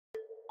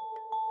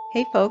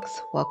Hey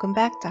folks, welcome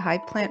back to High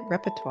Plant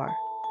Repertoire.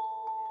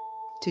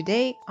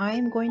 Today I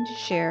am going to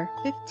share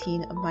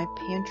 15 of my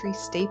pantry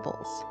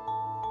staples.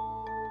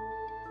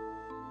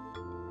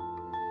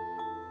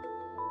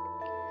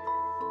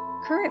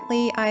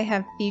 Currently I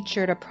have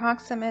featured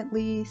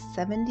approximately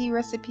 70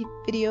 recipe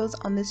videos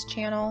on this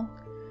channel,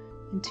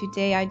 and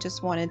today I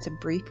just wanted to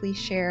briefly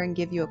share and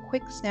give you a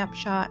quick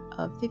snapshot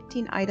of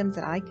 15 items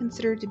that I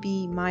consider to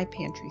be my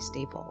pantry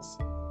staples.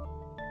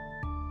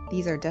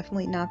 These are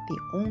definitely not the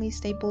only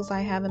staples I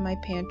have in my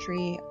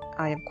pantry.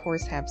 I of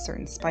course have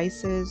certain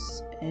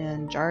spices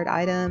and jarred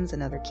items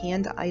and other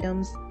canned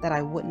items that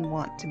I wouldn't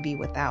want to be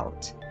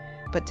without.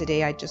 But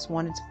today I just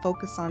wanted to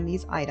focus on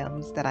these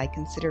items that I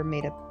consider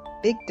made a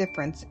big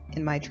difference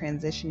in my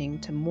transitioning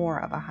to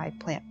more of a high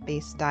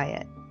plant-based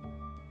diet.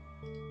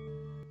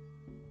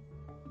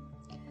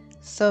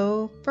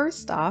 So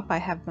first off, I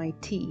have my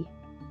tea.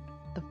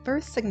 The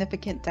first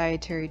significant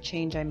dietary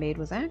change I made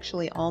was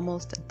actually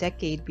almost a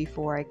decade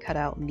before I cut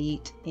out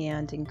meat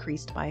and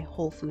increased my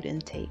whole food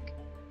intake.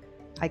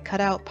 I cut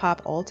out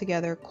pop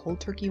altogether cold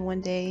turkey one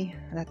day.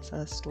 That's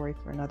a story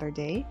for another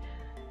day.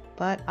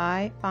 But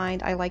I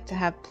find I like to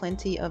have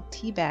plenty of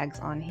tea bags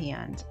on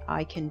hand.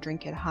 I can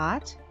drink it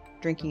hot.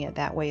 Drinking it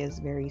that way is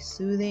very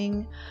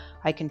soothing.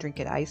 I can drink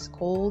it ice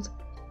cold.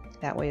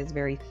 That way is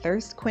very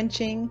thirst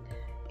quenching.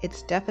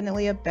 It's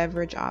definitely a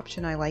beverage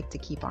option I like to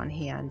keep on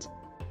hand.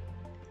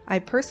 I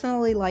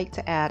personally like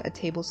to add a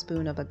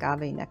tablespoon of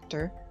agave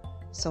nectar,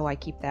 so I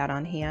keep that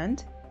on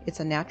hand. It's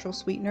a natural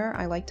sweetener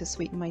I like to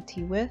sweeten my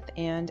tea with,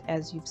 and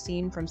as you've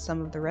seen from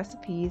some of the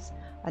recipes,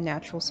 a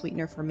natural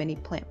sweetener for many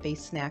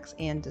plant-based snacks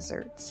and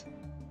desserts.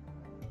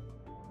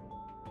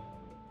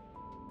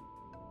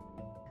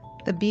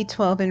 The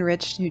B12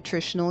 enriched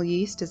nutritional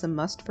yeast is a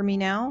must for me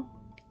now.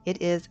 It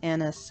is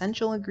an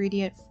essential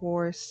ingredient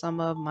for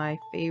some of my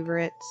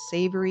favorite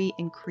savory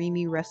and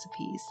creamy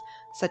recipes,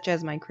 such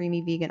as my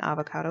creamy vegan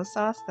avocado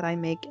sauce that I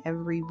make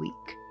every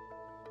week.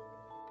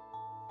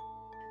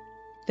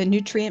 The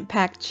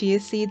nutrient-packed chia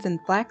seeds and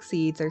flax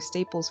seeds are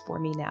staples for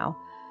me now.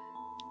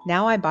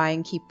 Now I buy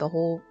and keep the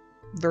whole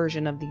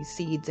version of these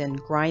seeds and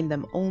grind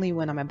them only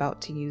when I'm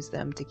about to use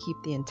them to keep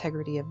the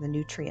integrity of the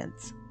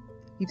nutrients.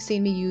 You've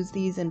seen me use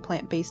these in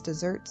plant-based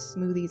desserts,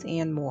 smoothies,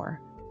 and more.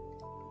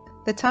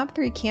 The top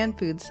 3 canned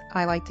foods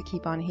I like to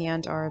keep on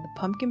hand are the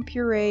pumpkin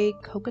puree,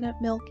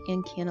 coconut milk,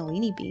 and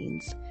cannellini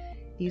beans.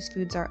 These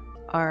foods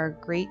are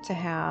great to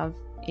have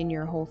in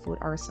your whole food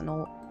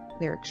arsenal.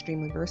 They're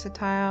extremely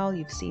versatile.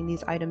 You've seen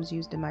these items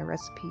used in my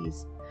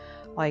recipes,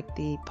 like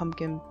the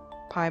pumpkin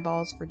pie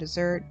balls for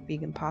dessert,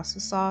 vegan pasta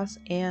sauce,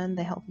 and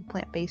the healthy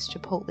plant-based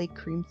chipotle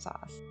cream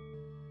sauce.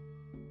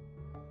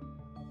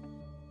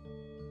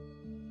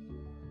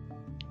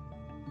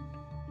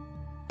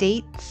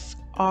 Dates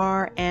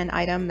are an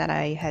item that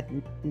I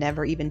had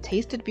never even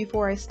tasted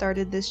before I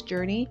started this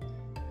journey.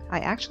 I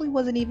actually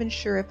wasn't even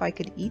sure if I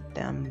could eat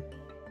them.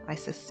 I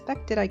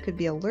suspected I could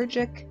be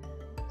allergic.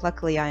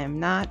 Luckily I am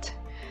not.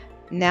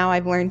 Now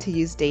I've learned to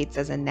use dates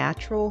as a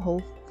natural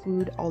whole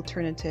food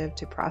alternative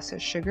to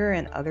processed sugar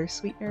and other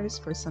sweeteners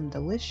for some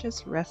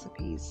delicious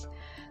recipes,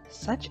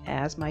 such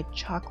as my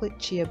chocolate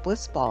chia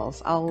Bliss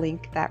balls. I'll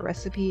link that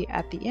recipe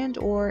at the end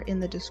or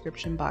in the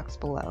description box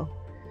below.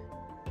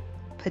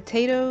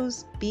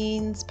 Potatoes,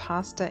 beans,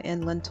 pasta,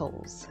 and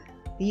lentils.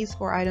 These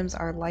 4 items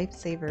are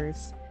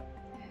lifesavers.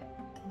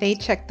 They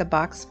check the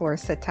box for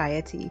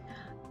satiety.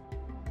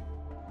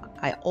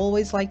 I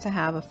always like to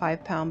have a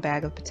 5-pound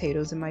bag of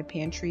potatoes in my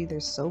pantry. They're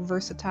so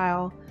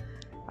versatile.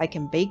 I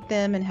can bake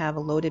them and have a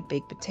loaded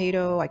baked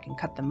potato. I can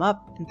cut them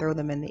up and throw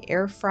them in the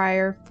air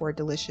fryer for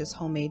delicious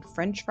homemade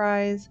French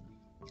fries.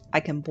 I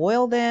can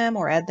boil them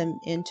or add them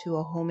into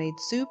a homemade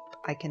soup.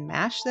 I can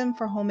mash them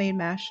for homemade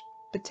mashed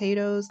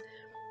potatoes.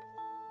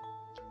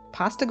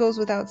 Pasta goes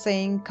without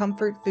saying,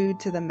 comfort food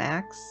to the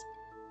max.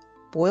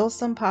 Boil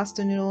some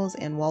pasta noodles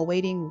and while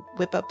waiting,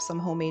 whip up some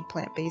homemade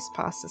plant-based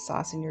pasta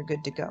sauce and you're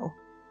good to go.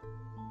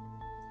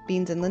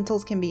 Beans and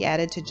lentils can be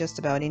added to just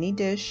about any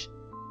dish,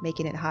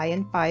 making it high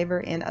in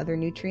fiber and other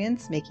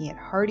nutrients, making it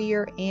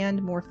heartier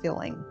and more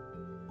filling.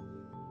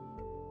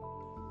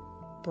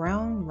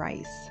 Brown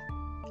rice.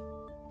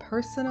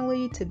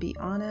 Personally, to be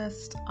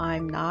honest,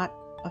 I'm not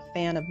a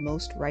fan of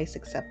most rice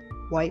except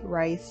white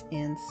rice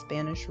and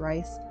Spanish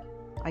rice.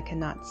 I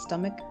cannot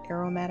stomach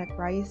aromatic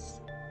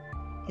rice.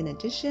 In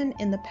addition,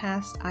 in the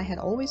past, I had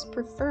always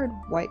preferred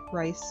white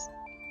rice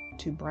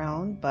to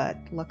brown, but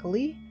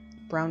luckily,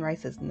 brown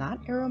rice is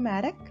not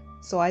aromatic,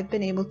 so I've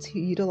been able to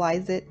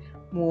utilize it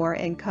more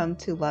and come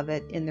to love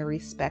it in the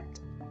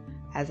respect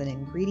as an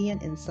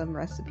ingredient in some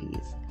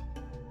recipes.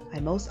 I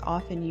most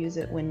often use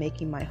it when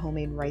making my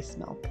homemade rice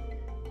milk,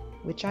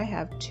 which I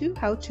have 2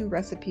 how-to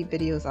recipe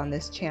videos on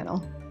this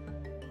channel.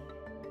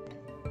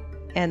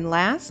 And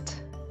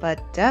last,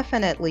 but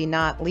definitely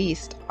not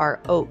least,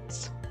 are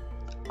oats.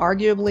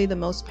 Arguably the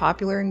most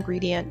popular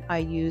ingredient I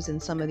use in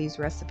some of these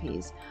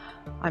recipes.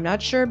 I'm not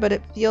sure, but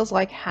it feels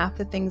like half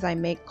the things I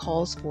make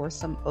calls for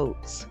some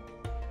oats.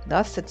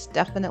 Thus, it's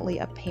definitely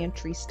a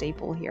pantry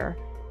staple here.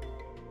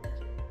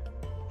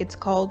 It's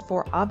called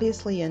for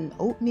obviously an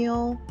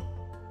oatmeal,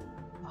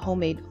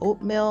 homemade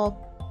oatmeal,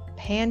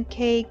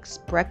 pancakes,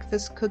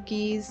 breakfast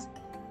cookies,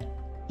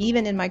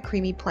 even in my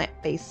creamy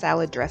plant-based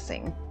salad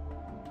dressing,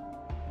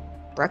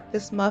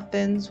 breakfast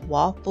muffins,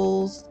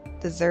 waffles,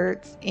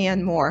 desserts,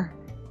 and more.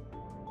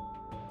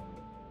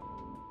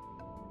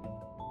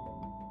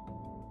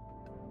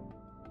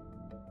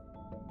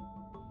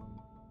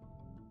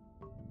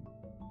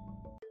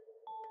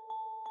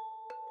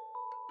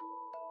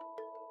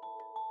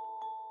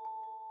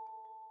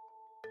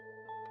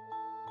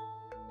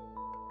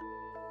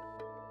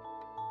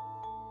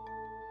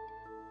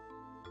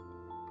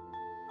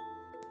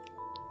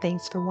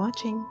 Thanks for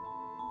watching.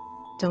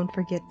 Don't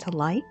forget to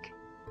like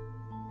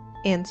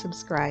and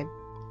subscribe,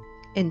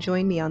 and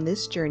join me on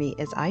this journey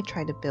as I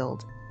try to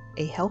build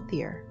a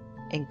healthier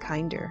and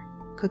kinder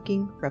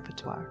cooking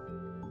repertoire.